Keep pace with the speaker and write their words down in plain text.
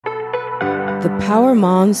The Power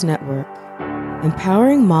Moms Network,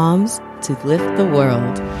 empowering moms to lift the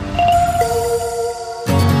world.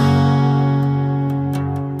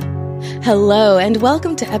 Hello, and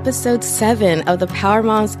welcome to episode 7 of the Power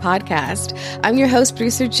Moms podcast. I'm your host,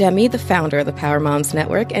 producer Jemmy, the founder of the Power Moms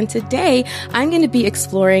Network, and today I'm going to be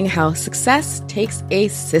exploring how success takes a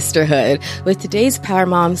sisterhood with today's Power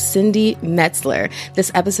Mom, Cindy Metzler.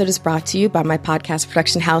 This episode is brought to you by my podcast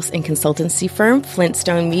production house and consultancy firm,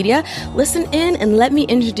 Omm Media. Listen in and let me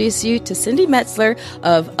introduce you to Cindy Metzler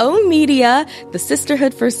of Omm Media, the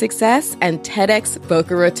Sisterhood for Success, and TEDx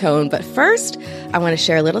Boca Raton. But first, I want to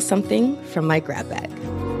share a little something from my grab bag.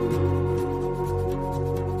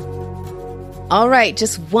 All right,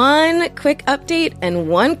 just one quick update and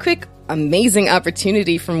one quick amazing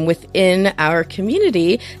opportunity from within our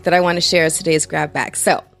community that I want to share as today's grab bag.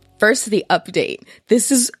 So first, the update.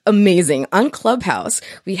 This is amazing. On Clubhouse,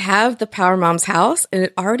 we have the Power Moms House, and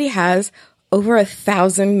it already has over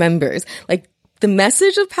 1,000 members. The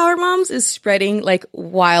message of Power Moms is spreading like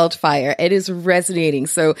wildfire. It is resonating.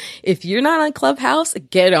 So if you're not on Clubhouse,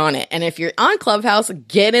 get on it. And if you're on Clubhouse,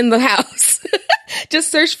 get in the house. Just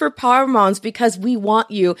search for Power Moms because we want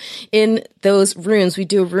you in those rooms. We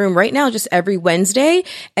do a room right now just every Wednesday,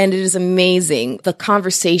 and it is amazing. The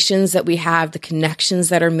conversations that we have, the connections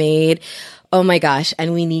that are made. Oh my gosh,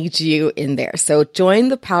 and we need you in there. So join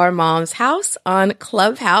the Power Moms House on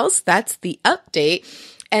Clubhouse. That's the update.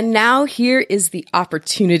 And now here is the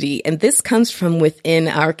opportunity, and this comes from within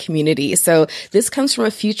our community. So this comes from a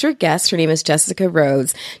future guest. Her name is Jessica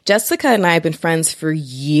Rhodes. Jessica and I have been friends for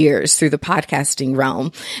years through the podcasting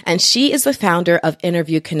realm, and she is the founder of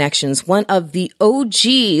Interview Connections, one of the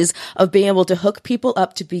OGs of being able to hook people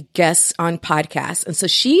up to be guests on podcasts. And so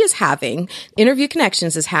Interview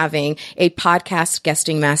Connections is having a podcast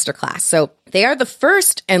guesting masterclass. So they are the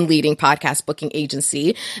first and leading podcast booking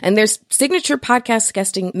agency, and their signature podcast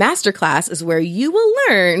guesting masterclass is where you will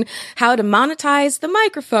learn how to monetize the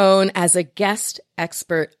microphone as a guest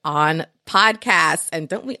expert on podcasts. And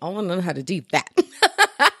don't we all know how to do that?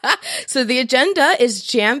 So the agenda is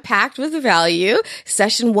jam-packed with value.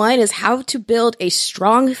 Session 1 is how to build a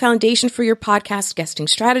strong foundation for your podcast guesting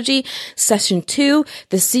strategy. Session 2,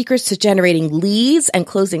 the secrets to generating leads and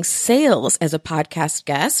closing sales as a podcast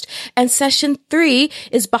guest. And session 3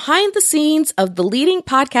 is behind the scenes of the leading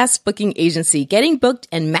podcast booking agency, getting booked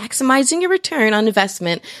and maximizing your return on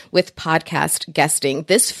investment with podcast guesting.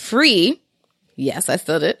 This free, yes, I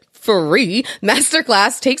said it, free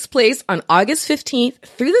masterclass takes place on August 15th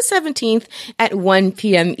through the 17th at 1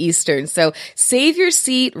 p.m. Eastern. So save your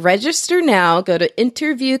seat, register now, go to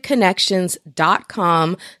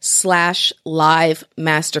interviewconnections.com/live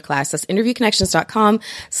masterclass. That's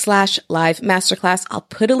interviewconnections.com/live masterclass. I'll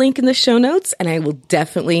put a link in the show notes and I will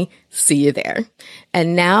definitely see you there.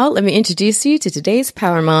 And now let me introduce you to today's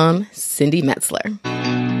Power Mom, Cindy Metzler.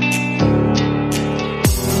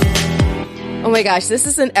 Oh my gosh, this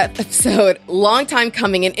is an episode, long time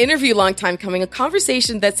coming, an interview long time coming, a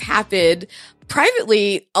conversation that's happened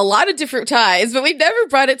privately a lot of different times, but we never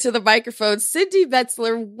brought it to the microphone. Cindy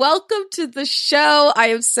Metzler, welcome to the show. I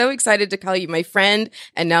am so excited to call you my friend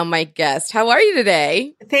and now my guest. How are you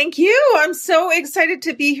today? Thank you. I'm so excited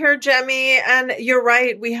to be here, Jemmy. And you're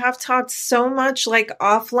right. We have talked so much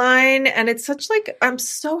offline, and it's I'm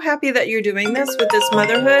so happy that you're doing this with this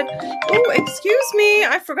motherhood. Oh, excuse me.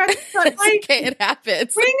 I forgot to put okay, it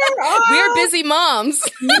happens. Bring her on. We are busy moms.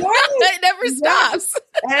 Yes. It never stops.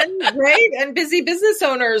 And busy business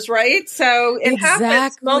owners, right? So it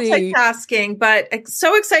happens, multitasking, but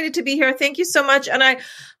so excited to be here. Thank you so much. And I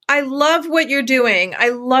love what you're doing. I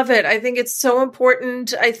love it. I think it's so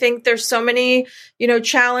important. I think there's so many,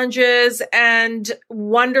 challenges and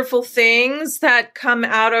wonderful things that come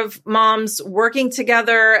out of moms working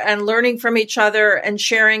together and learning from each other and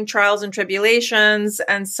sharing trials and tribulations.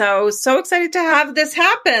 And so excited to have this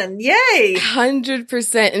happen. Yay.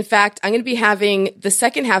 100%. In fact, I'm going to be having the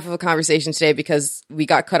second half of a conversation today because we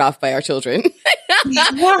got cut off by our children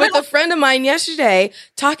with a friend of mine yesterday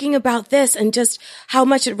talking about this and just how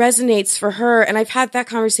much it resonates for her. And I've had that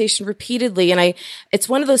conversation repeatedly. And it's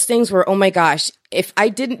one of those things where, oh my gosh, if I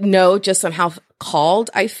didn't know just on how called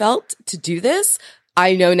I felt to do this,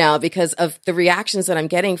 I know now because of the reactions that I'm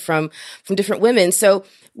getting from different women. So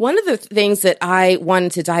one of the things that I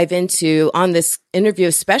wanted to dive into on this interview,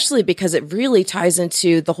 especially because it really ties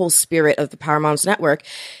into the whole spirit of the Power Moms Network.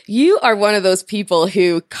 You are one of those people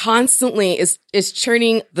who constantly is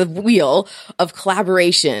churning the wheel of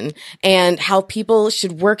collaboration and how people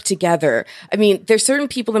should work together. I mean, there's certain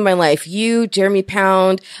people in my life, you, Jeremy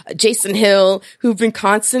Pound, Jason Hill, who've been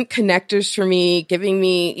constant connectors for me, giving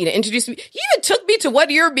me, introducing me. You even took me to one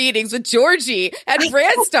of your meetings with Georgie and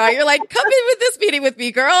Brandstar. You're like, come in with this meeting with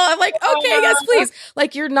me, girl. I'm like, okay, yes, please.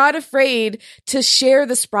 Like, you're not afraid to share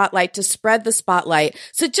the spotlight, to spread the spotlight.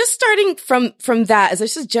 So just starting from that, as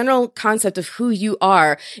just a general concept of who you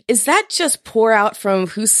are, is that just pour out from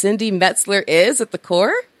who Cindy Metzler is at the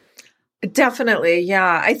core? Definitely.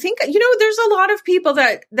 Yeah. I think, there's a lot of people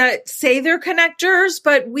that say they're connectors,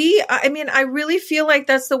 but I really feel like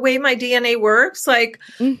that's the way my DNA works. Like,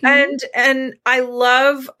 and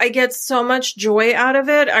I get so much joy out of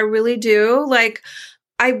it. I really do. Like,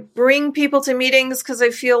 I bring people to meetings because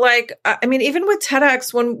I feel like, even with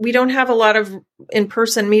TEDx, when we don't have a lot of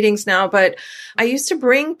in-person meetings now, but I used to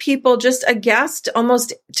bring people, just a guest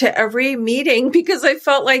almost to every meeting, because I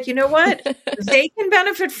felt like, you know what, they can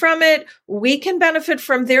benefit from it. We can benefit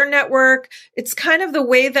from their network. It's kind of the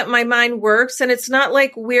way that my mind works. And it's not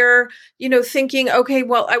like we're, thinking, okay,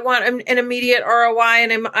 well, I want an immediate ROI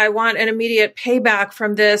and I want an immediate payback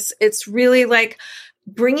from this. It's really like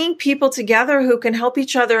bringing people together who can help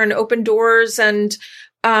each other and open doors and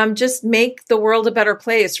just make the world a better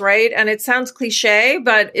place, right? And it sounds cliche,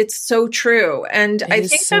 but it's so true. And I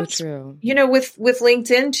think that's true. With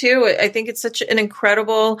LinkedIn too, I think it's such an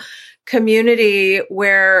incredible community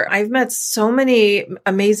where I've met so many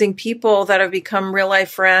amazing people that have become real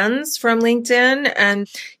life friends from LinkedIn. And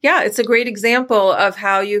yeah, it's a great example of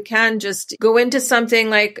how you can just go into something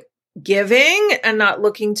like giving and not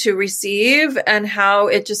looking to receive, and how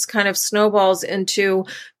it just kind of snowballs into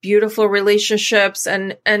beautiful relationships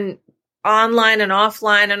and online and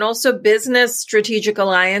offline, and also business strategic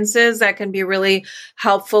alliances that can be really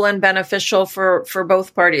helpful and beneficial for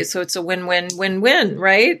both parties. So it's a win-win-win-win,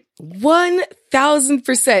 right?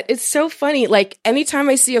 1000%. It's so funny. Like, anytime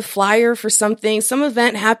I see a flyer for something, some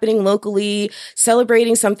event happening locally,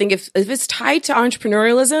 celebrating something, if it's tied to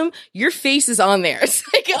entrepreneurialism, your face is on there. It's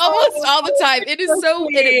like almost all the time. It is so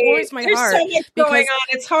and it warms my heart. There's so much going on.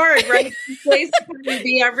 It's hard, right? Place to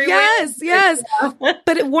be everywhere. Yes.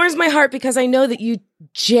 But it warms my heart because I know that you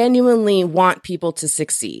genuinely want people to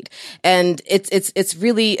succeed. And it's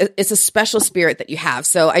really a special spirit that you have.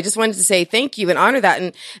 So I just wanted to say thank you and honor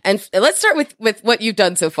that. And let's start with what you've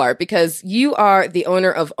done so far, because you are the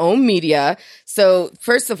owner of Omm Media. So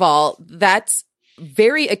first of all, that's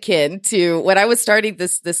very akin to when I was starting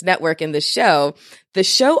this network and this show. The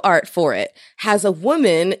show art for it has a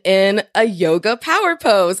woman in a yoga power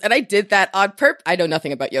pose. And I did that on purpose. I know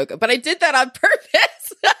nothing about yoga, but I did that on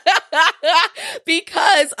purpose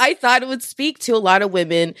because I thought it would speak to a lot of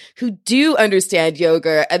women who do understand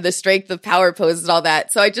yoga and the strength of power poses and all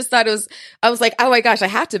that. So I just thought I was like, oh my gosh, I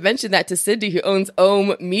have to mention that to Cindy, who owns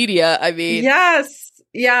Omm Media. I mean,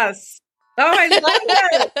 yes. Oh, I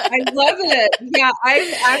love it. Yeah,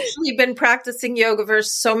 I've actually been practicing yoga for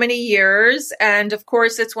so many years. And of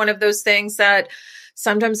course, it's one of those things that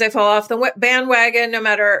sometimes I fall off the bandwagon, no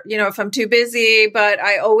matter, if I'm too busy, but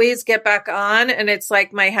I always get back on, and it's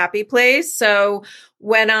like my happy place. So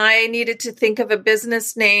when I needed to think of a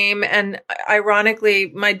business name, and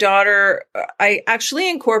ironically, my daughter, I actually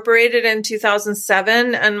incorporated in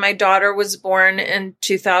 2007, and my daughter was born in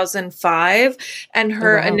 2005, and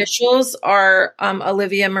her initials are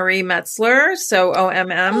Olivia Marie Metzler, so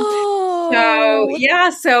OMM.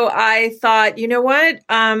 So I thought, you know what?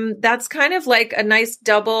 That's kind of like a nice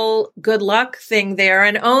double good luck thing there.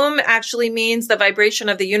 And Omm actually means the vibration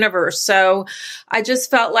of the universe. So I just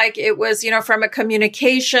felt like it was, from a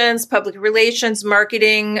communications, public relations,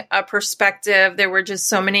 marketing perspective, there were just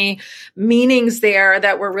so many meanings there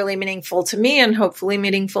that were really meaningful to me, and hopefully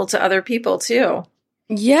meaningful to other people too.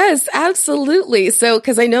 Yes, absolutely. So,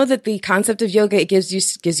 because I know that the concept of yoga, it gives you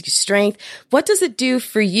strength. What does it do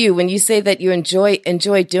for you when you say that you enjoy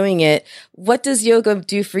doing it? What does yoga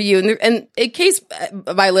do for you? And in case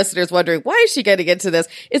my listeners wondering, why is she getting into this?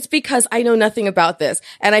 It's because I know nothing about this.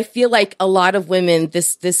 And I feel like a lot of women,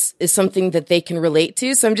 this is something that they can relate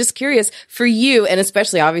to. So I'm just curious for you, and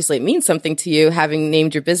especially obviously it means something to you having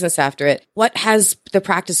named your business after it. What has the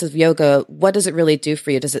practice of yoga, what does it really do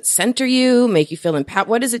for you? Does it center you, make you feel empowered?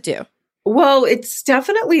 What does it do? Well, it's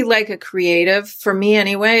definitely like a creative for me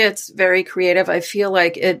anyway. It's very creative. I feel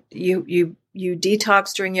like you you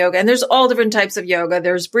detox during yoga. And there's all different types of yoga.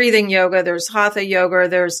 There's breathing yoga, there's hatha yoga,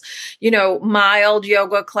 there's, mild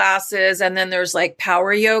yoga classes, and then there's like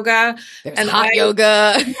power yoga. There's hot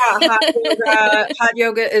yoga. Yeah, hot yoga. Hot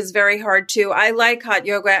yoga is very hard too. I like hot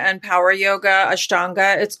yoga and power yoga,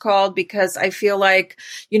 Ashtanga it's called, because I feel like,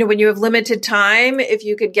 when you have limited time, if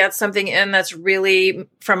you could get something in that's really,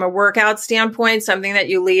 from a workout standpoint, something that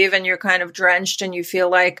you leave and you're kind of drenched and you feel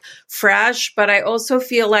like fresh. But I also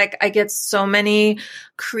feel like I get so many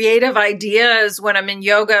creative ideas when I'm in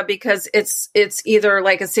yoga, because it's either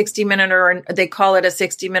like a 60-minute, or they call it a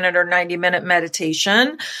 60-minute or 90-minute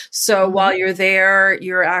meditation. So while you're there,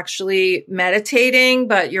 you're actually meditating,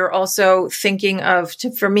 but you're also thinking of,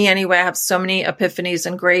 for me anyway, I have so many epiphanies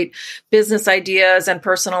and great business ideas and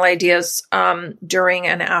personal ideas during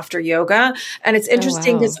and after yoga. And it's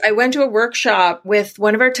interesting because I went to a workshop with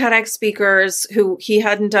one of our TEDx speakers who he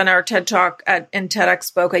hadn't done our TED Talk in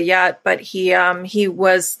TEDx Boca yet, but he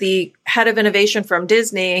was the head of innovation from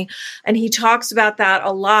Disney. And he talks about that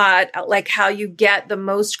a lot, like how you get the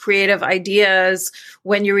most creative ideas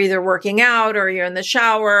when you're either working out or you're in the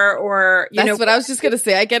shower, or, That's what I was just going to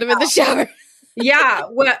say. I get them in the shower. Yeah.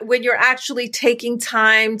 When you're actually taking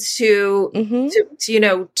time to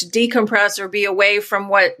decompress or be away from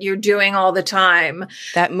what you're doing all the time.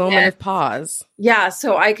 That moment of pause. Yeah.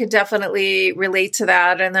 So I could definitely relate to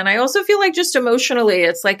that. And then I also feel like just emotionally,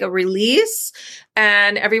 it's like a release,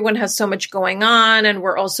 and everyone has so much going on, and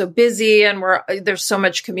we're also busy, and there's so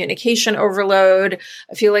much communication overload.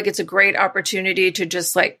 I feel like it's a great opportunity to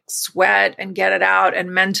just like sweat and get it out,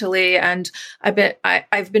 and mentally. And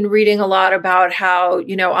I've been reading a lot about how,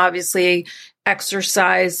 obviously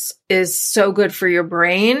exercise is so good for your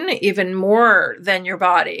brain, even more than your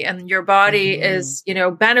body. And your body is,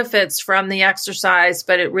 benefits from the exercise,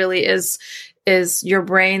 but it really is your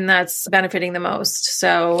brain that's benefiting the most.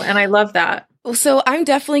 So, and I love that. So I'm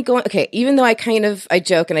definitely going, okay, even though I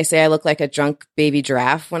joke and I say I look like a drunk baby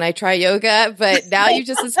giraffe when I try yoga, but now you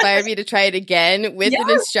just inspired me to try it again with an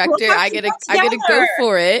instructor. I'm going to go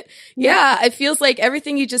for it. Yeah. It feels like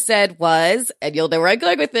everything you just said was, and you'll know where I'm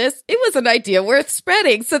going with this, it was an idea worth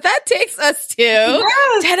spreading. So that takes us to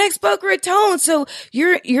TEDx Boca Raton. So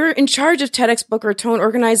you're in charge of TEDx Boca Raton,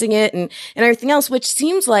 organizing it and everything else, which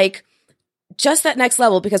seems like just that next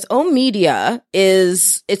level, because Omm Media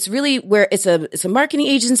it's really where it's a marketing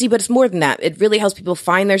agency, but it's more than that. It really helps people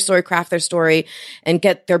find their story, craft their story, and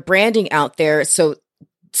get their branding out there. So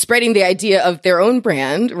spreading the idea of their own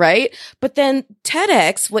brand, right? But then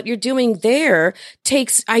TEDx, what you're doing there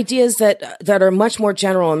takes ideas that are much more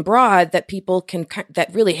general and broad that that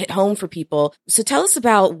really hit home for people. So tell us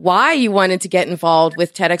about why you wanted to get involved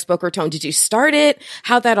with TEDx Boca Raton. Did you start it?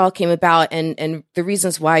 How that all came about, and the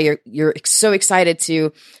reasons why you're so excited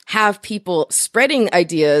to have people spreading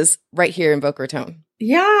ideas right here in Boca Raton.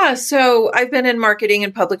 Yeah. So I've been in marketing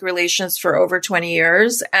and public relations for over 20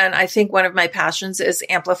 years. And I think one of my passions is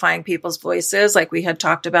amplifying people's voices, like we had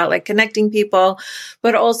talked about, like connecting people,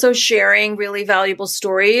 but also sharing really valuable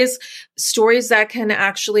stories that can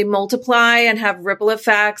actually multiply and have ripple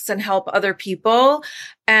effects and help other people.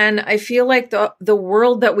 And I feel like the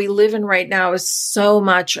world that we live in right now is so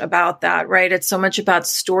much about that, right? It's so much about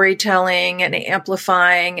storytelling and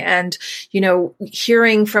amplifying and,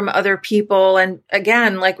 hearing from other people. And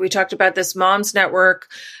again, like we talked about this Moms Network,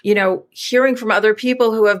 hearing from other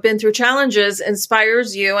people who have been through challenges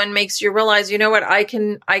inspires you and makes you realize, what, I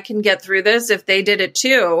can get through this if they did it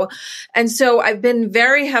too. And so I've been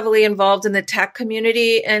very heavily involved in the tech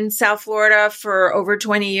community in South Florida for over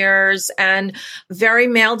 20 years, and very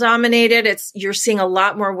male dominated. You're seeing a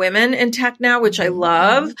lot more women in tech now, which I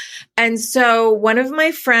love. And so one of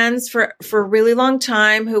my friends for a really long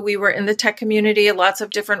time, who we were in the tech community, lots of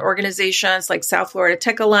different organizations like South Florida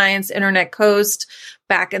Tech Alliance, Internet Coast,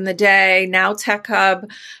 back in the day, now Tech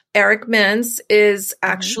Hub, Eric Mintz is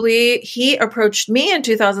actually, he approached me in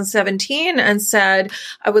 2017 and said,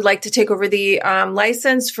 I would like to take over the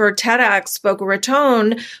license for TEDx Boca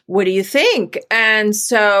Raton. What do you think? And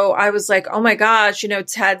so I was like, oh my gosh,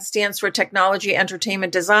 TED stands for Technology,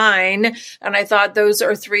 Entertainment, Design. And I thought those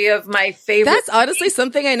are three of my favorite. That's honestly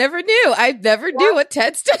something I never knew. I never knew what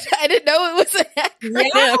TED stood. I didn't know it was an acronym.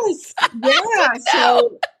 Yes. Yeah.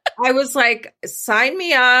 So I was like, sign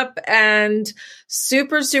me up, and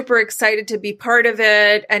super, super excited to be part of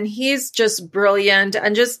it. And he's just brilliant.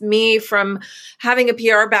 And just me, from having a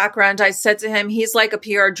PR background, I said to him, he's like a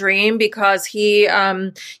PR dream, because he, he's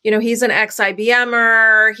an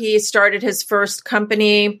ex-IBMer. He started his first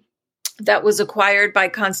company that was acquired by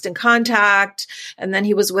Constant Contact. And then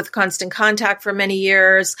he was with Constant Contact for many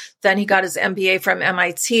years. Then he got his MBA from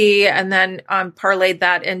MIT and then parlayed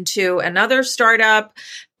that into another startup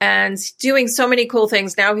and doing so many cool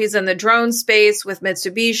things. Now he's in the drone space with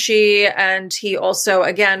Mitsubishi. And he also,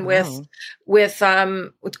 again, with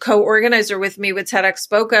co-organizer with me with TEDx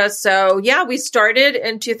Boca. So yeah, we started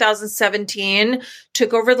in 2017,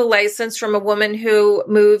 took over the license from a woman who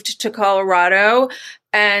moved to Colorado.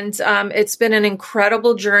 And it's been an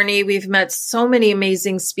incredible journey. We've met so many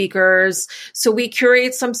amazing speakers. So we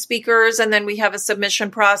curate some speakers and then we have a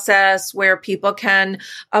submission process where people can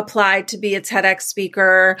apply to be a TEDx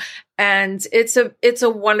speaker. And it's a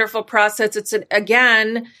wonderful process. It's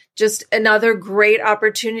again, just another great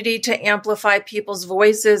opportunity to amplify people's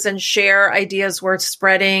voices and share ideas worth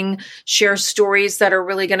spreading, share stories that are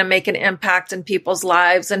really going to make an impact in people's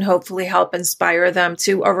lives and hopefully help inspire them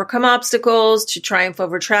to overcome obstacles, to triumph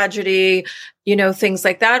over tragedy, things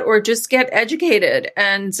like that, or just get educated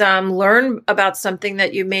and learn about something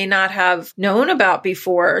that you may not have known about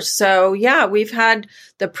before. So yeah, we've had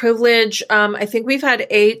the privilege. I think we've had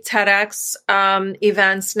 8 TEDx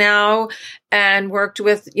events now and worked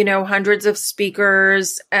with, hundreds of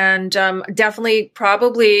speakers and definitely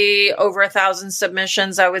probably over 1,000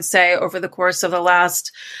 submissions, I would say, over the course of the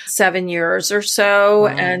last 7 years or so. Wow.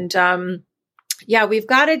 And yeah, we've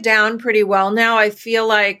got it down pretty well now. I feel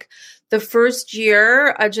like the first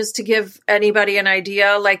year, just to give anybody an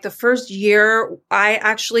idea, like the first year, I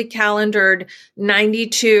actually calendared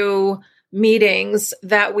 92 meetings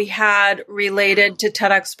that we had related to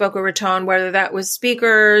TEDx Boca Raton, whether that was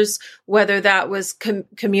speakers, whether that was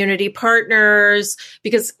community partners,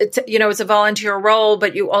 because it's a volunteer role,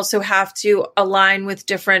 but you also have to align with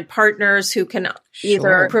different partners who can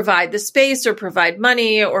either provide the space or provide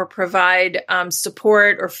money or provide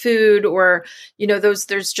support or food or,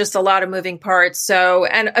 there's just a lot of moving parts. So,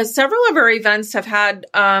 and several of our events have had,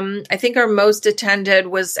 I think our most attended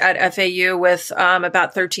was at FAU with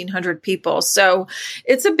about 1,300 people. So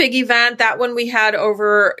it's a big event. That one we had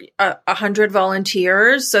over 100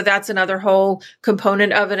 volunteers. So that's another whole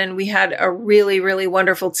component of it. And we had a really, really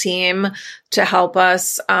wonderful team to help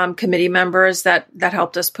us, committee members that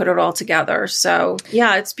helped us put it all together. So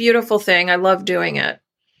yeah, it's a beautiful thing. I love doing it.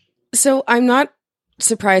 So I'm not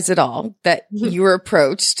surprised at all that you were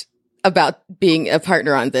approached about being a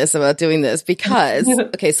partner on this, about doing this, because,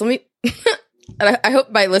 okay, so let me, I hope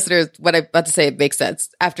my listeners, what I'm about to say makes sense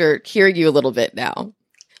after hearing you a little bit now.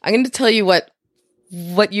 I'm going to tell you what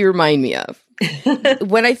you remind me of.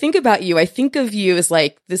 When I think about you, I think of you as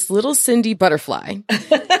like this little Cindy butterfly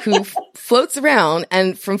who floats around,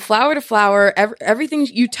 and from flower to flower, everything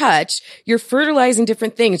you touch, you're fertilizing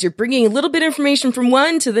different things. You're bringing a little bit of information from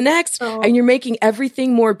one to the next, and you're making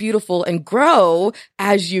everything more beautiful and grow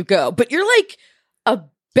as you go. But you're like a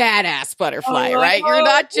badass butterfly, right? You're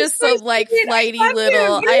not just some like flighty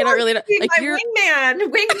little, I don't really know. Like you're wingwoman,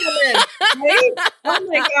 right? Oh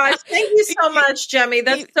my gosh. Thank you so much, Jemmy.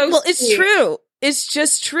 That's so well, sweet. It's true. It's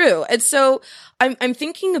just true. And so I'm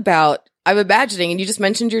thinking about, I'm imagining, and you just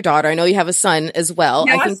mentioned your daughter. I know you have a son as well.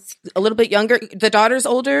 Yes. I think a little bit younger. The daughter's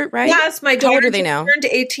older, right? Yes, my daughter. How old are they now? Turned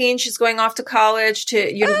 18. She's going off to college to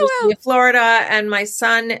University of Florida, and my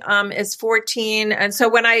son is 14. And so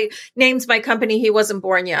when I named my company, he wasn't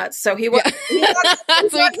born yet. So he was.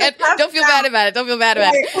 Don't feel bad about it. Don't feel bad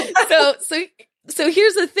about it. So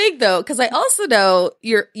here's the thing, though, because I also know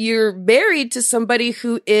you're married to somebody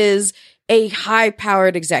who is a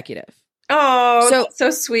high-powered executive. Oh, so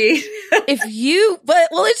sweet.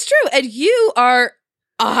 It's true. And you are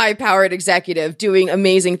a high-powered executive doing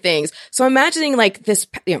amazing things. So imagining like this,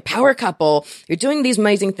 power couple, you're doing these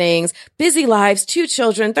amazing things, busy lives, 2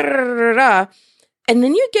 children, and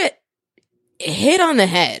then you get hit on the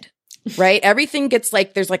head, right? Everything gets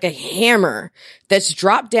like, there's like a hammer that's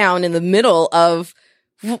dropped down in the middle of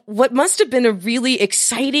what must have been a really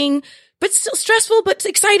exciting, but still stressful, but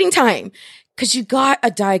exciting time. Because you got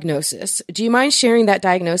a diagnosis. Do you mind sharing that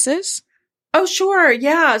diagnosis? Oh, sure.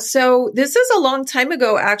 Yeah. So this is a long time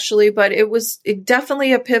ago, actually, but it was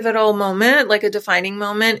definitely a pivotal moment, like a defining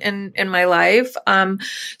moment in my life.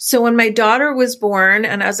 So when my daughter was born,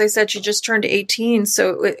 and as I said, she just turned 18.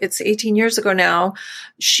 So it's 18 years ago now.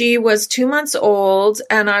 She was 2 months old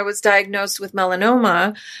and I was diagnosed with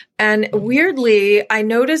melanoma. And weirdly, I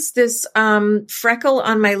noticed this freckle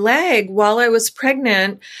on my leg while I was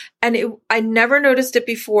pregnant, and I never noticed it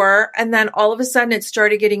before. And then all of a sudden, it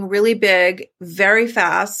started getting really big, very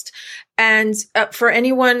fast. And for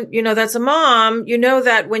anyone, that's a mom,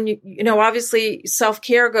 that when obviously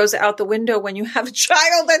self-care goes out the window when you have a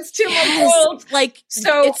child that's 2 months old. Like,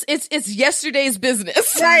 so it's yesterday's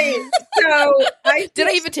business. Right. So did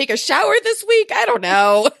I even take a shower this week? I don't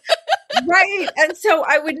know. Right. And so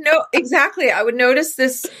I would notice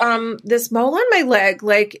this, this mole on my leg,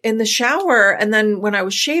 like in the shower. And then when I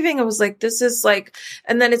was shaving, I was like, this is like,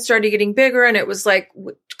 and then it started getting bigger, and it was like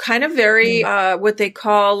kind of very, what they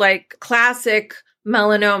call like classic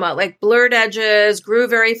melanoma, like blurred edges, grew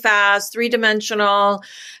very fast, 3-dimensional,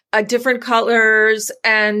 different colors.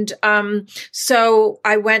 And, so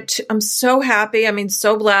I'm so happy. I mean,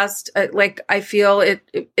 so blessed. Like I feel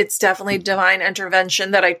it's definitely divine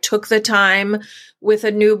intervention that I took the time with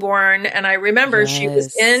a newborn. And I remember she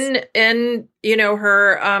was in,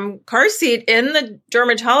 her, car seat in the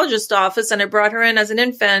dermatologist's office, and I brought her in as an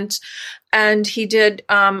infant, and he did,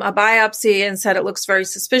 a biopsy and said it looks very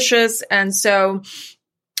suspicious. And so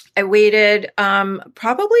I waited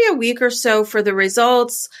probably a week or so for the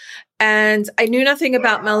results, and I knew nothing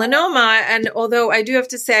about melanoma. And although I do have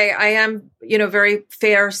to say I am, very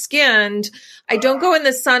fair skinned, I don't go in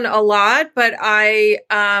the sun a lot, but I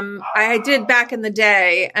did back in the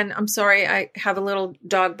day. And I'm sorry, I have a little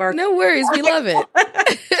dog bark. No worries. We love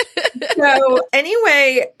it. So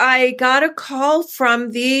anyway, I got a call from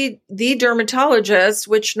the dermatologist,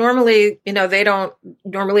 which normally,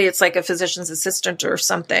 normally it's like a physician's assistant or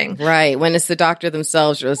something. Right. When it's the doctor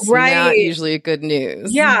themselves, just not usually good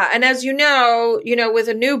news. Yeah. And as you know, with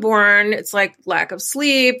a newborn, it's like lack of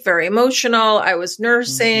sleep, very emotional. I was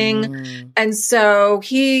nursing. Mm-hmm. And so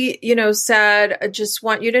he, said, I just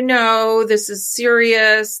want you to know this is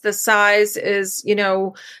serious. The size is,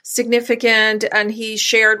 significant. And he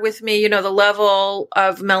shared with me, the level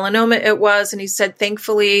of melanoma it was. And he said,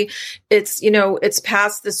 thankfully, it's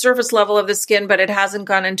past the surface level of the skin, but it hasn't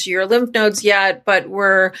gone into your lymph nodes yet. But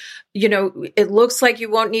it looks like you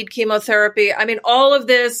won't need chemotherapy. I mean, all of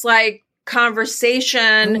this, like,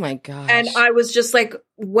 conversation. Oh my gosh. And I was just like,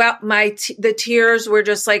 the tears were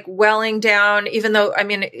just like welling down, even though, I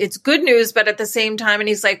mean, it's good news, but at the same time, and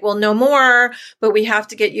he's like, well, no more, but we have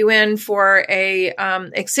to get you in for a,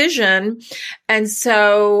 excision. And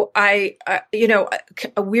so I,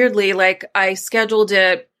 weirdly, like I scheduled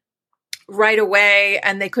it right away,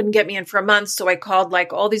 and they couldn't get me in for a month. So I called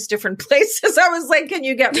like all these different places. I was like, can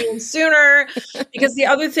you get me in sooner? Because the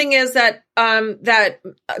other thing is that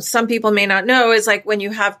some people may not know is like when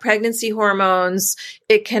you have pregnancy hormones,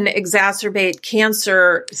 it can exacerbate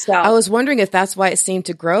cancer cells. I was wondering if that's why it seemed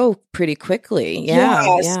to grow pretty quickly.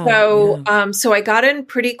 Yeah. So I got in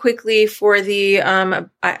pretty quickly for the,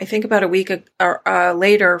 I think about a week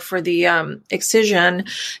later for the excision.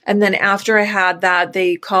 And then after I had that,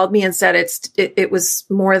 they called me and said it was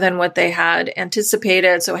more than what they had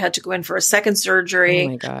anticipated. So I had to go in for a second surgery. Oh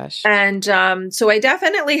my gosh. And so I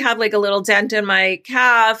definitely have like a little dent in my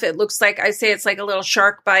calf. It looks like, I say it's like a little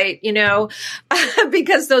shark bite,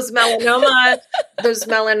 because those melanoma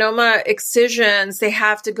excisions, they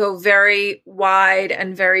have to go very wide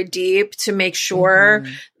and very deep to make sure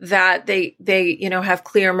that they have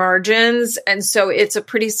clear margins. And so it's a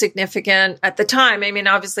pretty significant at the time. I mean,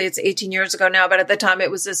 obviously it's 18 years ago now, but at the time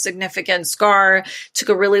it was a significant scar. Took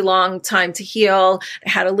a really long time to heal. I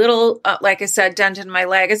had a little, like I said, dent in my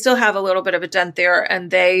leg. I still have a little bit of a dent there.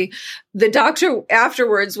 And the doctor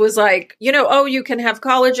afterwards was like, oh, you can have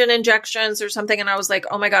collagen injections or something. And I was like,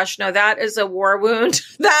 oh my gosh, no, that is a war wound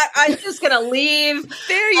that I'm just going to leave.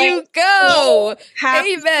 There you go.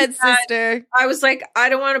 Amen, sister. I was like, I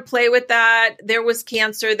don't want to play with that. There was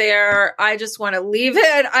cancer there. I just want to leave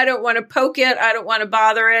it. I don't want to poke it. I don't want to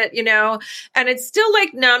bother it, and it's still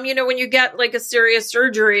like numb, when you get like a serious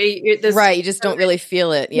surgery. Right. You just don't really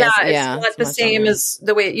feel it. Yes, it's not the same as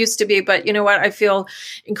the way it used to be. But you know what? I feel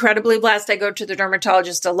incredibly blessed. I go to the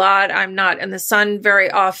dermatologist a lot. I'm not in the sun very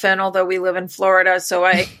often, although we live in Florida. So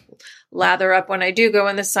I lather up when I do go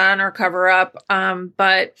in the sun or cover up.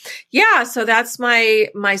 But yeah, so that's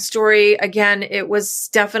my story. Again, it was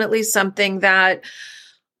definitely something that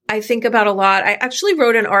I think about a lot. I actually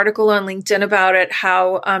wrote an article on LinkedIn about it,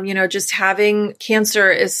 how, just having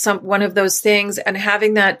cancer is one of those things, and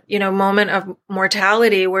having that, moment of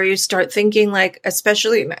mortality where you start thinking like,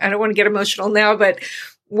 especially, I don't want to get emotional now, but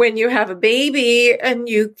when you have a baby and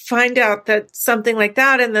you find out that something like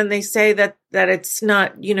that, and then they say that it's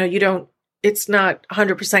not, it's not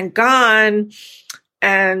 100% gone.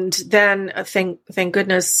 And then thank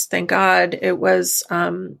goodness, thank God it was,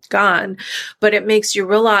 gone. But it makes you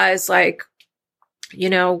realize like,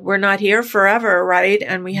 we're not here forever. Right.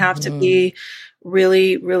 And we have to be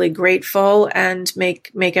really, really grateful and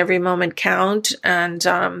make every moment count. And,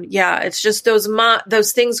 it's just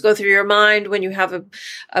those things go through your mind when you have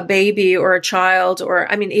a baby or a child,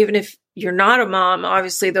 or, I mean, even if you're not a mom,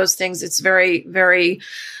 obviously those things, it's very, very,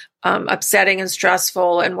 upsetting and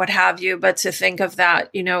stressful and what have you. But to think of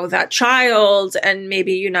that, that child and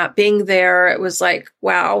maybe you not being there, it was like,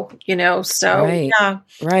 wow, so right. yeah.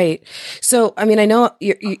 Right. So, I mean, I know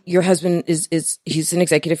your husband he's an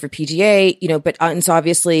executive for PGA, but, and so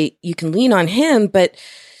obviously you can lean on him, but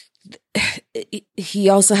he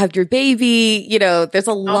also had your baby, there's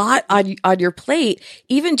a lot on your plate,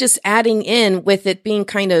 even just adding in with it being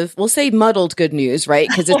kind of, we'll say muddled good news, right?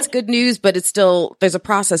 Because it's good news, but it's still, there's a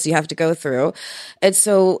process you have to go through. And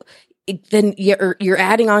so then you're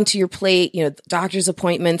adding onto your plate, doctor's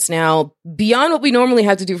appointments now, beyond what we normally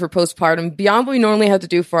have to do for postpartum, beyond what we normally have to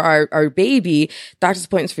do for our baby, doctor's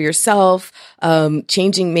appointments for yourself,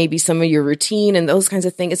 changing maybe some of your routine and those kinds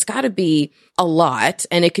of things. It's got to be a lot,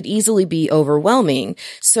 and it could easily be overwhelming.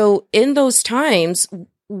 So in those times,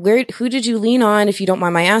 who did you lean on, if you don't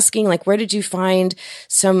mind my asking? Like, where did you find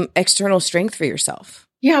some external strength for yourself?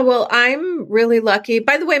 Yeah, well, I'm really lucky.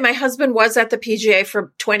 By the way, my husband was at the PGA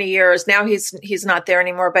for 20 years. Now he's not there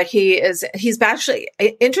anymore, but he's actually,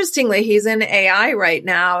 interestingly, he's in AI right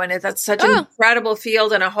now. And that's such an incredible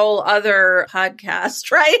field and a whole other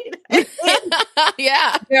podcast, right?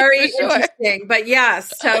 Yeah. Very interesting. But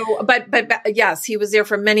yes, but yes, he was there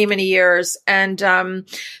for many, many years. And,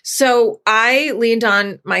 so I leaned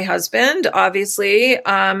on my husband, obviously.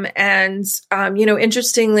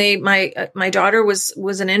 Interestingly, my daughter was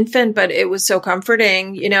an infant, but it was so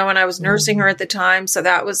comforting, and I was nursing her at the time. So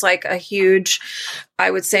that was like a huge,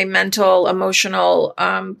 I would say, mental, emotional,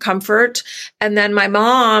 comfort. And then my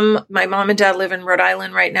mom and dad live in Rhode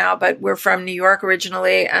Island right now, but we're from New York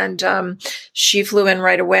originally. And, she flew in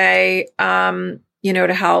right away,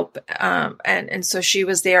 to help. And so she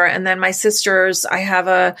was there. And then my sisters, I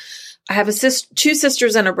have two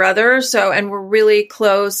sisters and a brother. So, and we're really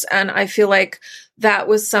close. And I feel like that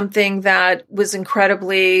was something that was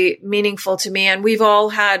incredibly meaningful to me. And we've all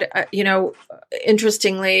had,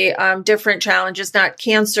 interestingly, different challenges, not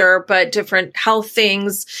cancer, but different health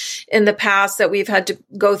things in the past that we've had to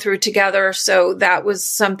go through together. So that was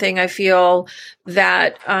something I feel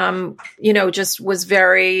that, just was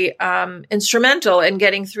very, instrumental in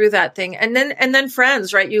getting through that thing. And then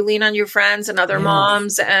friends, right? You lean on your friends and other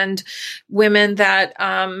moms and women that,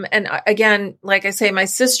 and again, like I say, my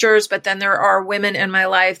sisters, but then there are women in my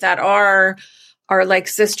life that are like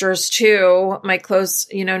sisters too, my close,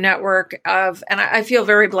 network of, and I feel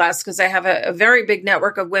very blessed because I have a very big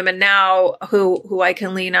network of women now who I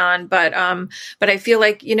can lean on. But I feel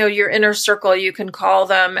like, your inner circle, you can call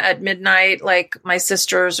them at midnight, like my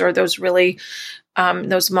sisters or those really,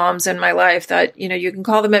 those moms in my life that, you can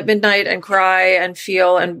call them at midnight and cry and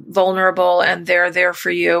feel and vulnerable, and they're there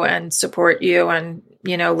for you and support you and,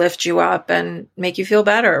 lift you up and make you feel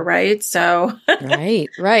better. Right. So.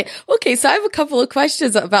 Right. Okay. So I have a couple of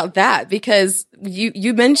questions about that, because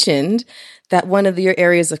you mentioned that one of your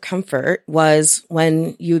areas of comfort was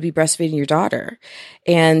when you would be breastfeeding your daughter,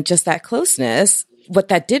 and just that closeness, what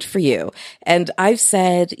that did for you. And I've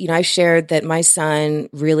said, I've shared that my son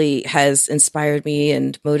really has inspired me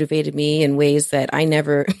and motivated me in ways that I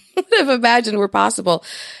never would have imagined were possible.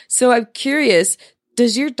 So I'm curious,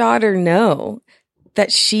 does your daughter know that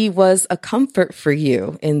she was a comfort for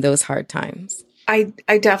you in those hard times? I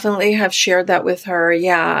definitely have shared that with her.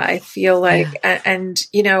 Yeah. I feel like, and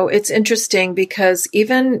it's interesting because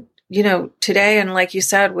even, today, and like you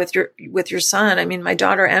said, with your son, I mean, my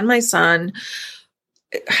daughter and my son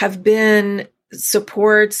have been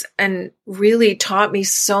supports and really taught me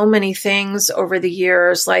so many things over the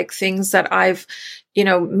years, like things that I've,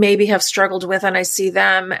 maybe have struggled with, and I see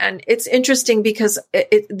them. And it's interesting because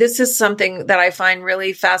this is something that I find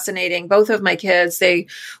really fascinating. Both of my kids, they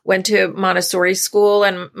went to Montessori school,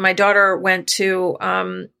 and my daughter went to,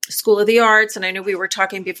 School of the Arts. And I know we were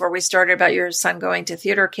talking before we started about your son going to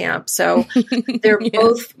theater camp. So they're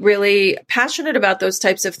both really passionate about those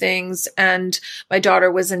types of things. And my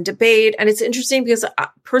daughter was in debate. And it's interesting because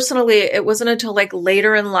personally, it wasn't until like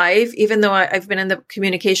later in life, even though I've been in the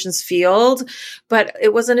communications field, but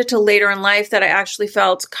it wasn't until later in life that I actually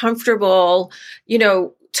felt comfortable,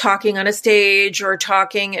 talking on a stage or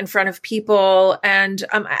talking in front of people. And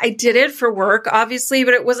I did it for work, obviously,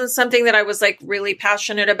 but it wasn't something that I was like really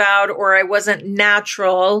passionate about, or I wasn't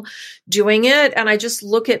natural doing it. And I just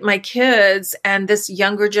look at my kids and this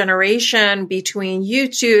younger generation between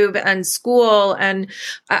YouTube and school. And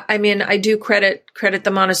I mean, I do credit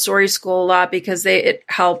the Montessori school a lot because it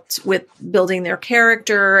helped with building their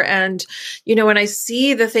character. And, when I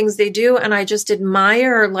see the things they do and I just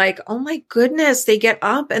admire, like, oh my goodness, they get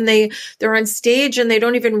up and they're on stage and they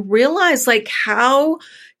don't even realize like how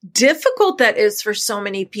difficult that is for so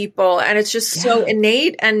many people. And it's just so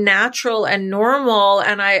innate and natural and normal.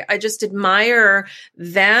 And I just admire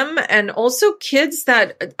them, and also kids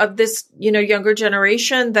that of this, younger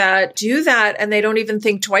generation that do that and they don't even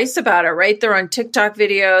think twice about it, right? They're on TikTok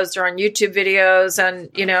videos, they're on YouTube videos, and,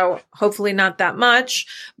 hopefully not that much,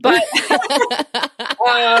 but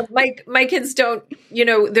my kids don't,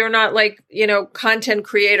 they're not like, content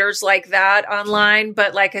creators like that online.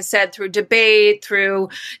 But like I said, through debate, through,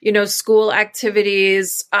 school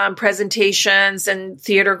activities, presentations and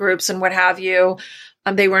theater groups and what have you.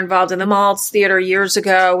 They were involved in the Maltz Theater years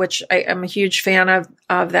ago, which I am a huge fan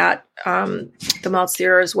of that, the Maltz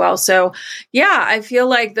Theater as well. So yeah, I feel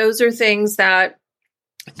like those are things that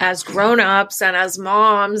as grown-ups and as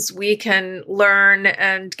moms, we can learn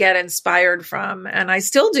and get inspired from. And I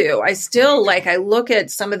still do. I look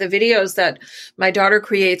at some of the videos that my daughter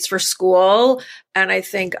creates for school and I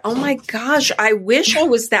think, oh my gosh, I wish I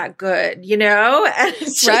was that good, And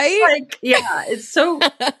it's right? It's so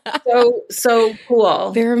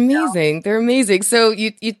cool. They're amazing. They're amazing. So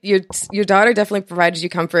your daughter definitely provided you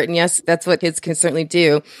comfort. And yes, that's what kids can certainly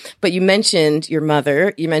do. But you mentioned your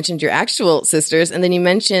mother, you mentioned your actual sisters, and then you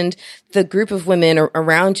mentioned the group of women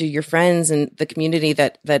around you, your friends and the community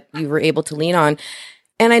that you were able to lean on.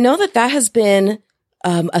 And I know that has been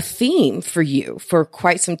a theme for you for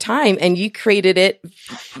quite some time, and you created it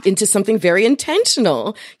into something very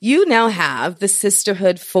intentional. You now have the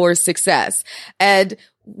Sisterhood for Success. And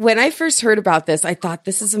when I first heard about this, I thought,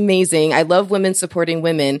 this is amazing. I love women supporting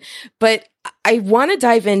women, but I want to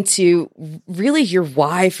dive into really your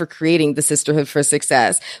why for creating the Sisterhood for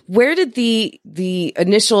Success. Where did the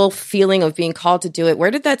initial feeling of being called to do it, where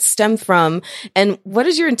did that stem from? And what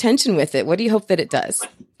is your intention with it? What do you hope that it does?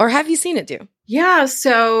 Or have you seen it do? Yeah.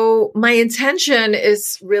 So my intention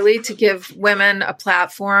is really to give women a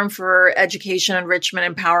platform for education,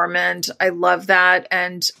 enrichment, empowerment. I love that,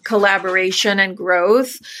 and collaboration and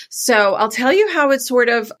growth. So I'll tell you how it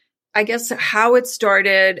how it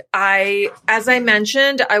started. As I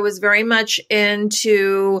mentioned, I was very much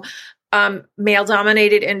into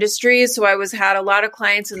male-dominated industries. So I had a lot of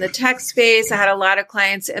clients in the tech space. I had a lot of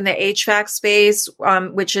clients in the HVAC space,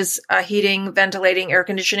 which is heating, ventilating, air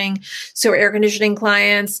conditioning. So air conditioning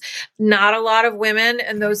clients, not a lot of women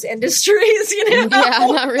in those industries, Yeah,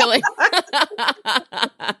 not really.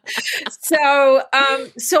 So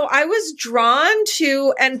I was drawn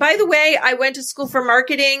to, and by the way, I went to school for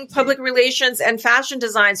marketing, public relations, and fashion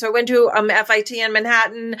design. So I went to FIT in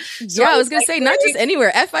Manhattan. So I was going to say, not just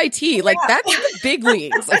anywhere, FIT. Like that's the big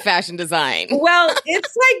leagues of fashion design. Well,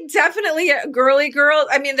 it's like definitely a girly girl.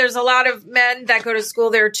 I mean, there's a lot of men that go to school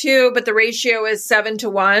there too, but the ratio is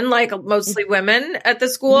 7-1, like mostly women at the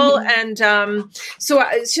school. And so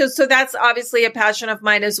that's obviously a passion of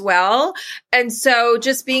mine as well. And so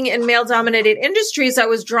just being in male dominated industries, I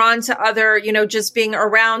was drawn to other, just being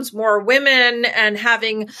around more women and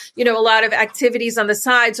having, a lot of activities on the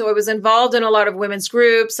side. So I was involved in a lot of women's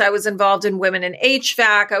groups. I was involved in women in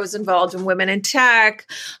HVAC. I was involved in women in tech,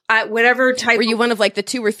 whatever type. Were you one of like the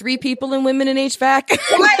 2 or 3 people in women in HVAC?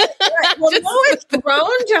 Right. Well, no, it's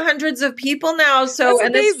grown to hundreds of people now. So that's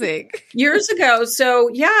amazing. Years ago. So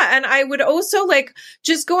yeah. And I would also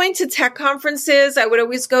just going to tech conferences. I would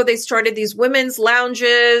always go. They started these women's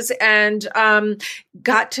lounges and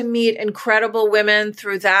got to meet incredible women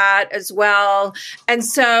through that as well. And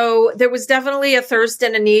so there was definitely a thirst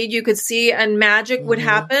and a need you could see, and magic would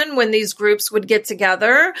happen when these groups would get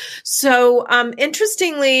together. So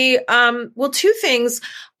interestingly, 2 things.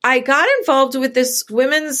 I got involved with this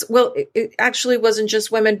women's, it actually wasn't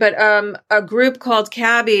just women, but a group called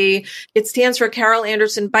CABI. It stands for Carol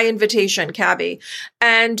Anderson by Invitation, CABI.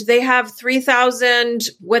 And they have 3,000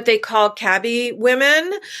 what they call CABI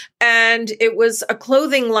women. And it was a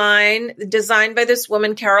clothing line designed by this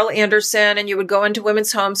woman, Carol Anderson, and you would go into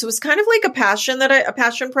women's homes. So it was kind of like a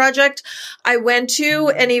passion project. I went to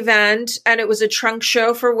an event and it was a trunk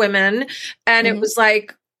show for women. And it was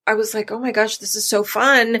I was like, oh my gosh, this is so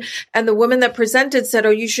fun. And the woman that presented said, oh,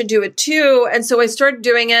 you should do it too. And so I started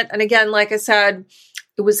doing it. And again, like I said,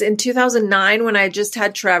 it was in 2009 when I just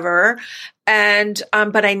had Trevor. And,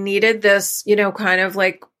 but I needed this, kind of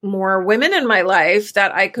like more women in my life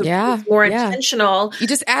that I could be more intentional. You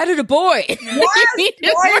just added a boy. Yes, you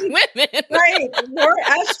needed more women. Right. More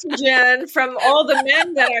estrogen from all the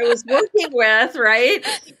men that I was working with. Right.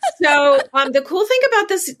 So, the cool thing about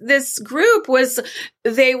this group was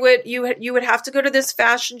you would have to go to this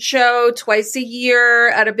fashion show twice a year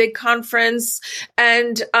at a big conference.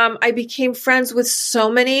 And, I became friends with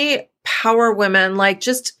so many power women, like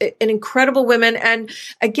just an incredible women. And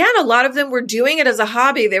again, a lot of them were doing it as a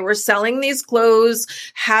hobby. They were selling these clothes,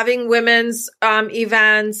 having women's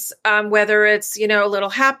events, whether it's, a little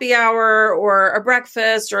happy hour or a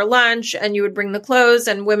breakfast or a lunch, and you would bring the clothes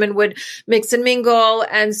and women would mix and mingle.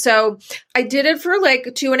 And so I did it for like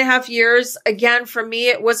 2.5 years. Again, for me,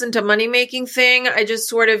 it wasn't a money-making thing. I just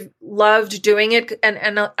sort of loved doing it.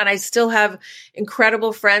 And I still have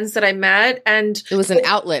incredible friends that I met. And it was an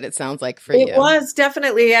outlet, it sounds like, for you. It was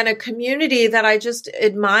definitely, and a community that I just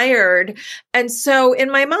admired. And so in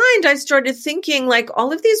my mind, I started thinking like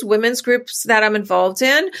all of these women's groups that I'm involved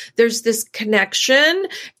in, there's this connection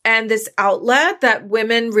and this outlet that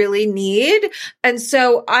women really need. And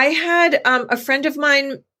so I had a friend of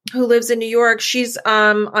mine who lives in New York. She's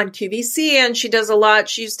on QVC and she does a lot.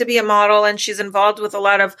 She used to be a model and she's involved with a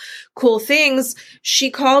lot of cool things. She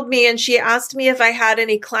called me and she asked me if I had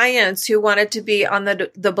any clients who wanted to be on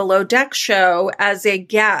the Below Deck show as a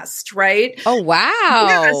guest, right? Oh, wow.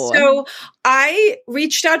 Yeah, so I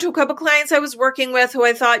reached out to a couple clients I was working with who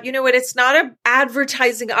I thought, you know what, it's not an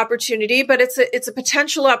advertising opportunity, but it's a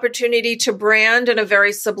potential opportunity to brand in a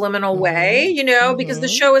very subliminal way, because the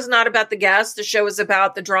show is not about the guests. The show is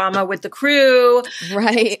about the drama with the crew.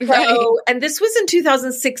 Right. And this was in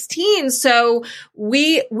 2016. So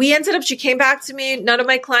we ended up, she came back to me. None of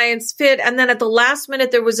my clients fit. And then at the last minute,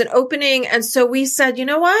 there was an opening. And so we said, you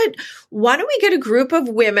know what? Why don't we get a group of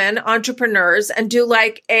women entrepreneurs and do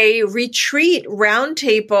like a retreat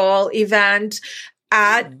roundtable event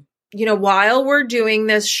at, while we're doing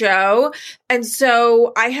this show. And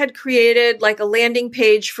so I had created like a landing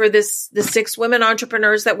page for the 6 women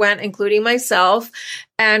entrepreneurs that went, including myself.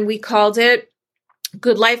 And we called it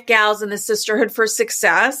Good Life Gals and the Sisterhood for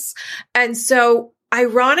Success. And so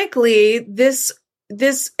ironically, this,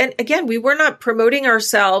 and again, we were not promoting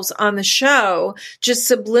ourselves on the show, just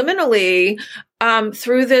subliminally,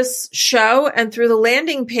 through this show and through the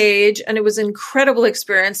landing page. And it was an incredible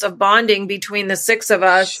experience of bonding between the 6 of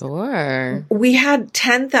us. Sure. We had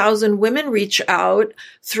 10,000 women reach out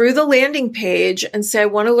through the landing page and say, I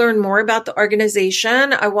want to learn more about the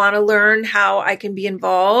organization. I want to learn how I can be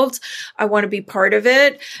involved. I want to be part of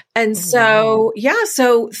it. And so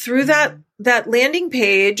through that landing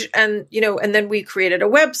page and then we created a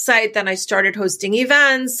website. Then I started hosting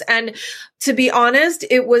events. And to be honest,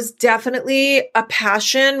 it was definitely a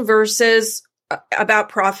passion versus about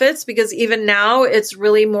profits, because even now it's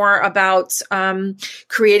really more about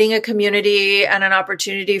creating a community and an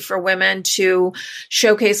opportunity for women to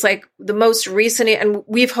showcase like the most recent. And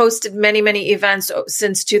we've hosted many, many events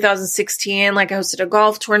since 2016. Like I hosted a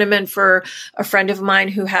golf tournament for a friend of mine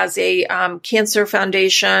who has a cancer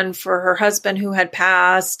foundation for her husband who had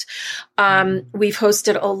passed. We've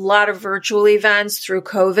hosted a lot of virtual events through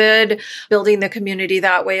COVID, building the community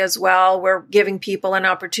that way as well. We're giving people an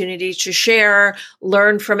opportunity to share,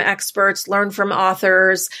 learn from experts, learn from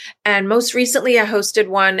authors. And most recently, I hosted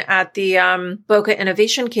one at the Boca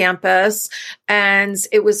Innovation Campus. And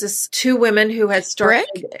it was this 2 women who had started.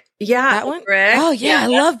 Brick? Yeah. That one? Brick. Oh, yeah. I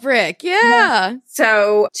love Brick. Yeah.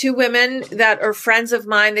 So 2 women that are friends of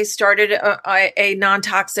mine, they started a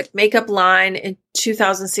non-toxic makeup line in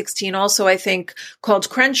 2016, also, I think, called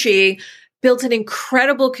Crunchy. Built an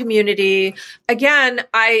incredible community. Again,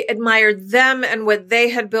 I admired them and what they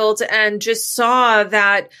had built and just saw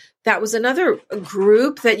that was another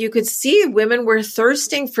group that you could see women were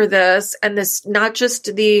thirsting for this. And this, not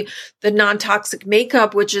just the non-toxic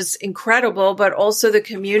makeup, which is incredible, but also the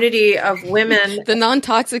community of women. The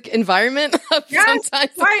non-toxic environment of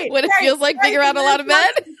sometimes what it feels like being around a lot of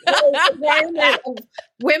men. Environment of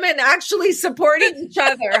women actually supporting each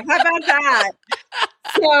other. How about that?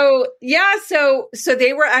 So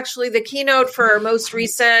they were actually the keynote for our most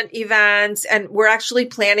recent event, and we're actually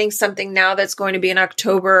planning something now that's going to be in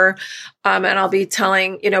October. And I'll be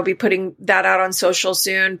be putting that out on social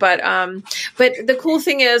soon. But the cool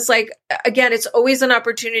thing is, like, again, it's always an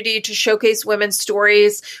opportunity to showcase women's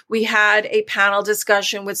stories. We had a panel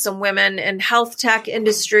discussion with some women in health tech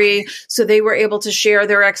industry, so they were able to share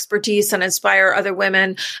their expertise and inspire other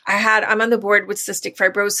women. I'm on the board with cystic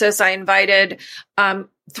fibrosis. I invited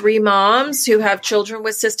 3 moms who have children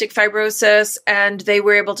with cystic fibrosis, and they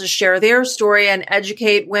were able to share their story and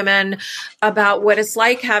educate women about what it's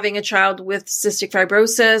like having a child with cystic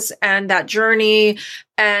fibrosis and that journey.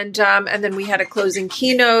 And then we had a closing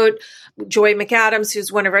keynote. Joy McAdams,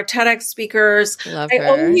 who's one of our TEDx speakers. Love her. I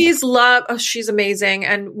always love, she's amazing.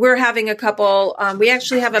 And we're having a couple, we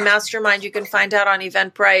actually have a mastermind you can find out on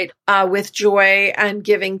Eventbrite with Joy, and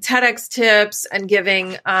giving TEDx tips and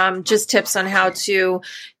giving just tips on how to,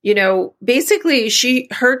 basically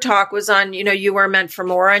her talk was on, you are meant for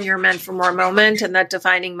more, and you're meant for more moment, and that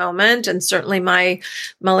defining moment. And certainly my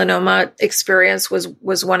melanoma experience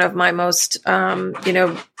was one of my most,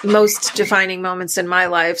 most defining moments in my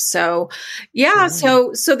life. So yeah.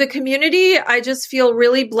 So the community, I just feel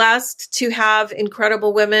really blessed to have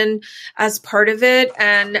incredible women as part of it.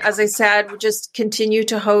 And as I said, we just continue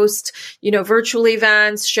to host, virtual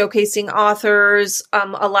events, showcasing authors,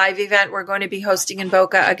 a live event we're going to be hosting in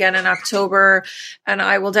Boca again in October. And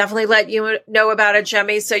I will definitely let you know about it,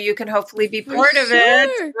 Jemmy, so you can hopefully be part of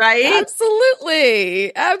it. Right?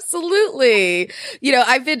 Absolutely. Absolutely.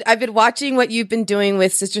 I've been watching what you've been doing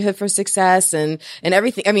with Sisterhood for Success and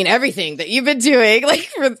everything. I mean, everything that you've been doing like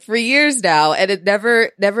for years now. And it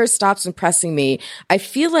never stops impressing me. I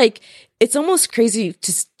feel like it's almost crazy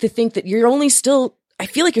to think that I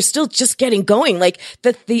feel like you're still just getting going. Like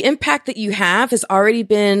the impact that you have has already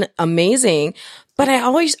been amazing. But I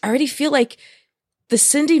already feel like the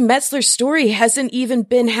Cindy Metzler story hasn't even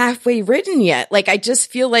been halfway written yet. Like, I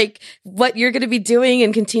just feel like what you're going to be doing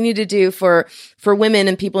and continue to do for women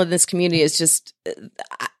and people in this community is just,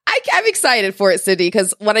 I'm excited for it, Cindy,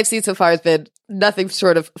 because what I've seen so far has been nothing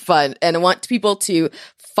short of fun. And I want people to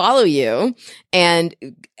follow you and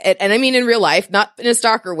I mean in real life, not in a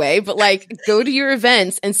stalker way, but like go to your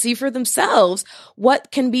events and see for themselves what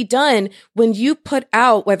can be done when you put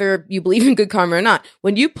out, whether you believe in good karma or not,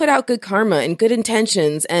 when you put out good karma and good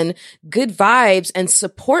intentions and good vibes and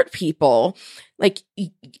support people. Like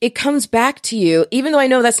it comes back to you, even though I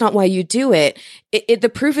know that's not why you do it. The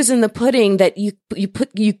proof is in the pudding that you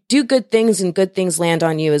do good things and good things land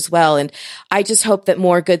on you as well. And I just hope that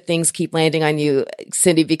more good things keep landing on you,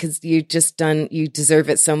 Cindy, because you deserve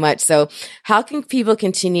it so much. So how can people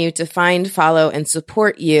continue to find, follow, and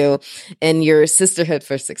support you in your Sisterhood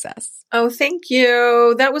for Success? Oh, thank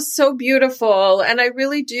you. That was so beautiful. And I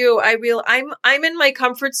really do. I'm in my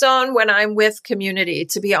comfort zone when I'm with community,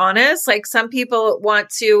 to be honest. Like some people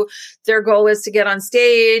their goal is to get on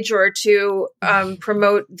stage or to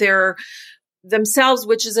promote themselves,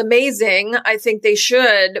 which is amazing. I think they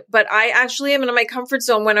should, but I actually am in my comfort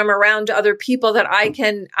zone when I'm around other people that I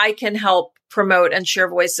can help promote and share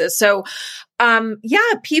voices. So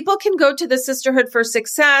people can go to the Sisterhood for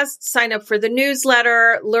Success, sign up for the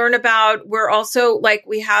newsletter, learn about, we're also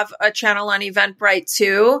we have a channel on Eventbrite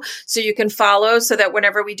too. So you can follow so that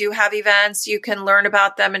whenever we do have events, you can learn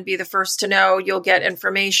about them and be the first to know. You'll get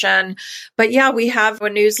information. But yeah, we have a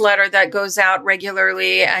newsletter that goes out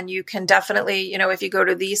regularly, and you can definitely, if you go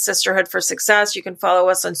to the Sisterhood for Success, you can follow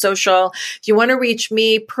us on social. If you want to reach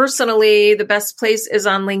me personally, the best place is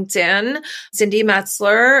on LinkedIn, Cindy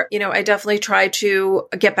Metzler. I definitely try to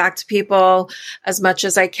get back to people as much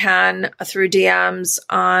as I can through DMs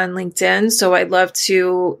on LinkedIn. So I'd love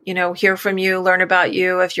to, hear from you, learn about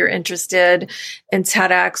you. If you're interested in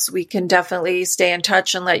TEDx, we can definitely stay in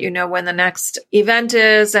touch and let you know when the next event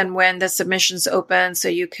is and when the submissions open, so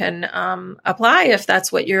you can apply if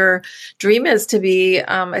that's what your dream is, to be a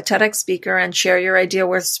TEDx speaker and share your idea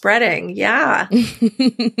worth spreading. Yeah.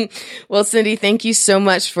 Well, Cindy, thank you so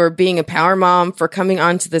much for being a power mom, for coming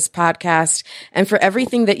onto this podcast, and for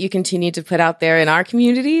everything that you continue to put out there in our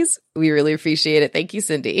communities. We really appreciate it. Thank you,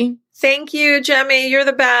 Cindy. Thank you, Jemmy. You're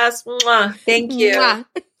the best. Mwah. Thank you. Mwah.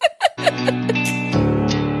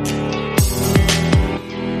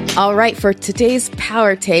 All right, for today's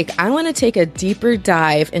Power Take, I want to take a deeper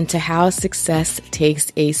dive into how success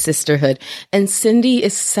takes a sisterhood. And Cindy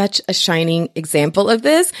is such a shining example of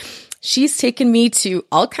this. She's taken me to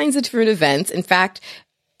all kinds of different events. In fact,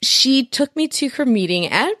 she took me to her meeting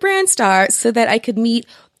at Brandstar so that I could meet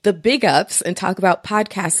the big ups and talk about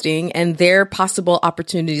podcasting and their possible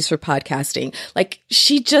opportunities for podcasting. Like,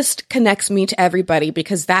 she just connects me to everybody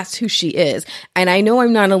because that's who she is. And I know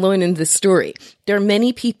I'm not alone in this story. There are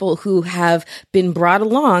many people who have been brought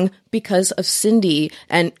along because of Cindy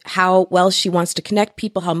and how well she wants to connect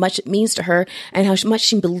people, how much it means to her, and how much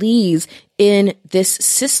she believes in this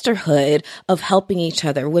sisterhood of helping each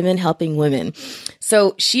other, women helping women.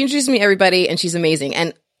 So she introduced me to everybody, and she's amazing.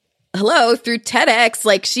 And hello, through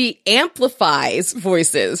TEDx, she amplifies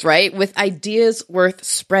voices, right? With ideas worth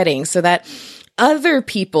spreading so that other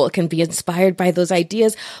people can be inspired by those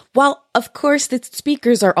ideas, while of course the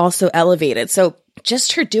speakers are also elevated. So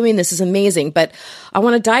just her doing this is amazing, but I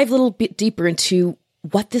want to dive a little bit deeper into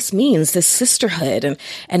what this means, this sisterhood,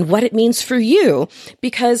 and what it means for you,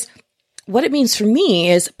 because what it means for me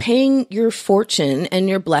is paying your fortune and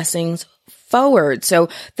your blessings forward. So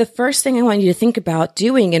the first thing I want you to think about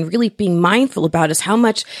doing and really being mindful about is how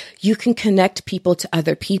much you can connect people to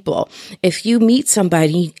other people. If you meet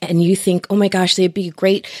somebody and you think, oh my gosh, they'd be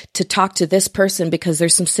great to talk to this person because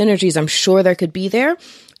there's some synergies I'm sure there could be there,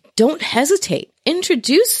 don't hesitate.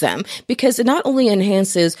 Introduce them, because it not only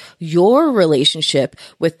enhances your relationship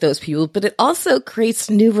with those people, but it also creates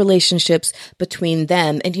new relationships between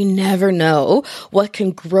them. And you never know what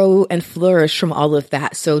can grow and flourish from all of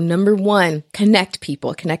that. So number one, connect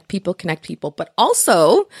people. But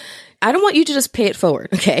also, I don't want you to just pay it forward,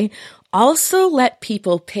 okay? Also let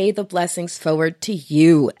people pay the blessings forward to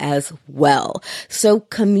you as well. So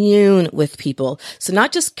commune with people. So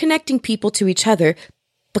not just connecting people to each other,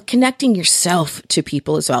 but connecting yourself to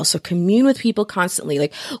people as well. So commune with people constantly.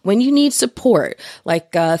 Like when you need support,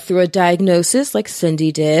 like through a diagnosis like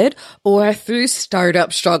Cindy did, or through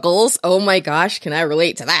startup struggles. Oh my gosh, can I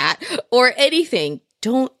relate to that? Or anything.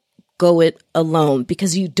 Don't go it alone,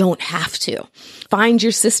 because you don't have to. Find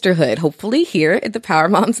your sisterhood, hopefully here at the Power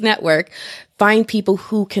Moms Network. Find people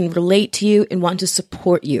who can relate to you and want to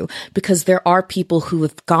support you, because there are people who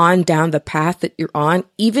have gone down the path that you're on,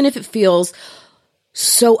 even if it feels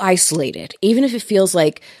so isolated, even if it feels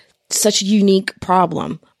like such a unique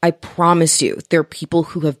problem. I promise you, there are people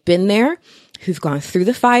who have been there, who've gone through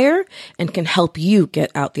the fire, and can help you get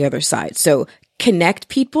out the other side. So connect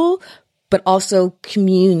people, but also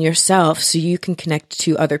commune yourself so you can connect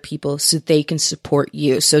to other people so they can support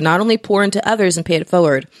you. So not only pour into others and pay it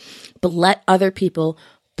forward, but let other people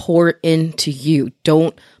pour into you.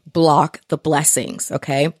 Don't block the blessings,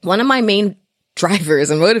 okay? One of my main drivers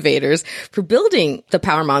and motivators for building the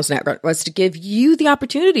Power Moms Network was to give you the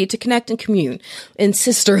opportunity to connect and commune in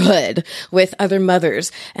sisterhood with other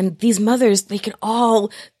mothers. And these mothers, they can all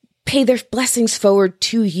pay their blessings forward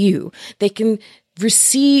to you. They can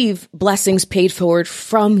receive blessings paid forward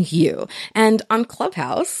from you. And on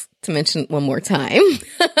Clubhouse, to mention one more time,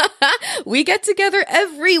 we get together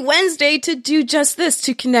every Wednesday to do just this,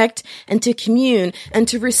 to connect and to commune and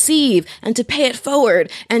to receive and to pay it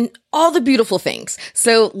forward and all the beautiful things.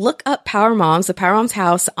 So look up Power Moms, the Power Moms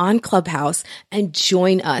House on Clubhouse, and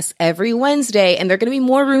join us every Wednesday. And there are going to be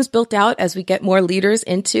more rooms built out as we get more leaders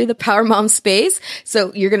into the Power Mom space.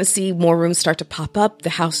 So you're going to see more rooms start to pop up. The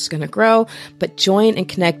house is going to grow, but join and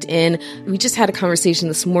connect in. We just had a conversation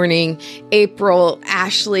this morning. April,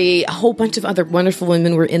 Ashley, a whole bunch of other wonderful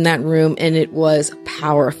women were in that room, and it was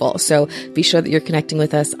powerful. So be sure that you're connecting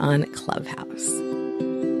with us on Clubhouse.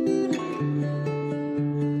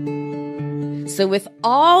 So with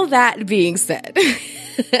all that being said,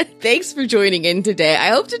 thanks for joining in today. I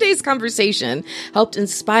hope today's conversation helped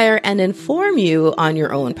inspire and inform you on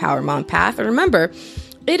your own Power Mom path. And remember,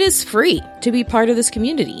 it is free to be part of this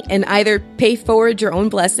community and either pay forward your own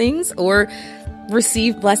blessings or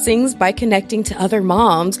receive blessings by connecting to other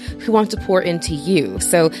moms who want to pour into you.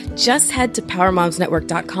 So just head to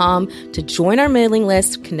powermomsnetwork.com to join our mailing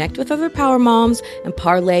list, connect with other power moms, and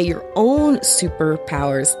parlay your own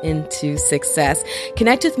superpowers into success.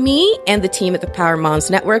 Connect with me and the team at the Power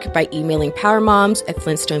Moms Network by emailing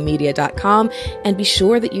powermoms@flintstonemedia.com, and be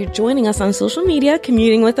sure that you're joining us on social media,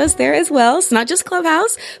 communing with us there as well. It's not just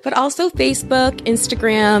Clubhouse, but also Facebook,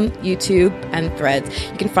 Instagram, YouTube, and Threads.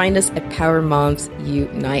 You can find us at Power Moms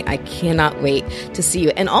Unite. I cannot wait to see you.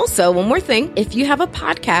 And also, one more thing, if you have a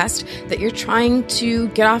podcast that you're trying to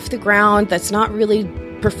get off the ground that's not really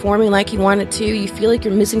performing like you want it to, you feel like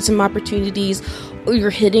you're missing some opportunities, or you're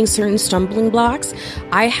hitting certain stumbling blocks,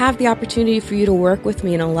 I have the opportunity for you to work with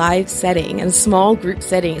me in a live setting, in a small group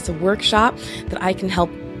setting. It's a workshop that I can help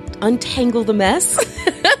untangle the mess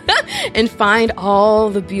and find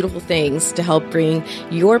all the beautiful things to help bring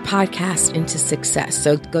your podcast into success.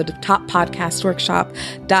 So go to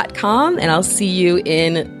toppodcastworkshop.com and I'll see you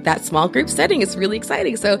in that small group setting. It's really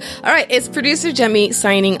exciting. So, all right, it's producer Jemmy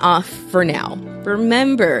signing off for now.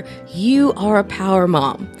 Remember, you are a power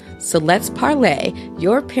mom. So let's parlay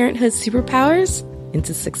your parenthood superpowers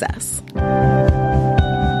into success.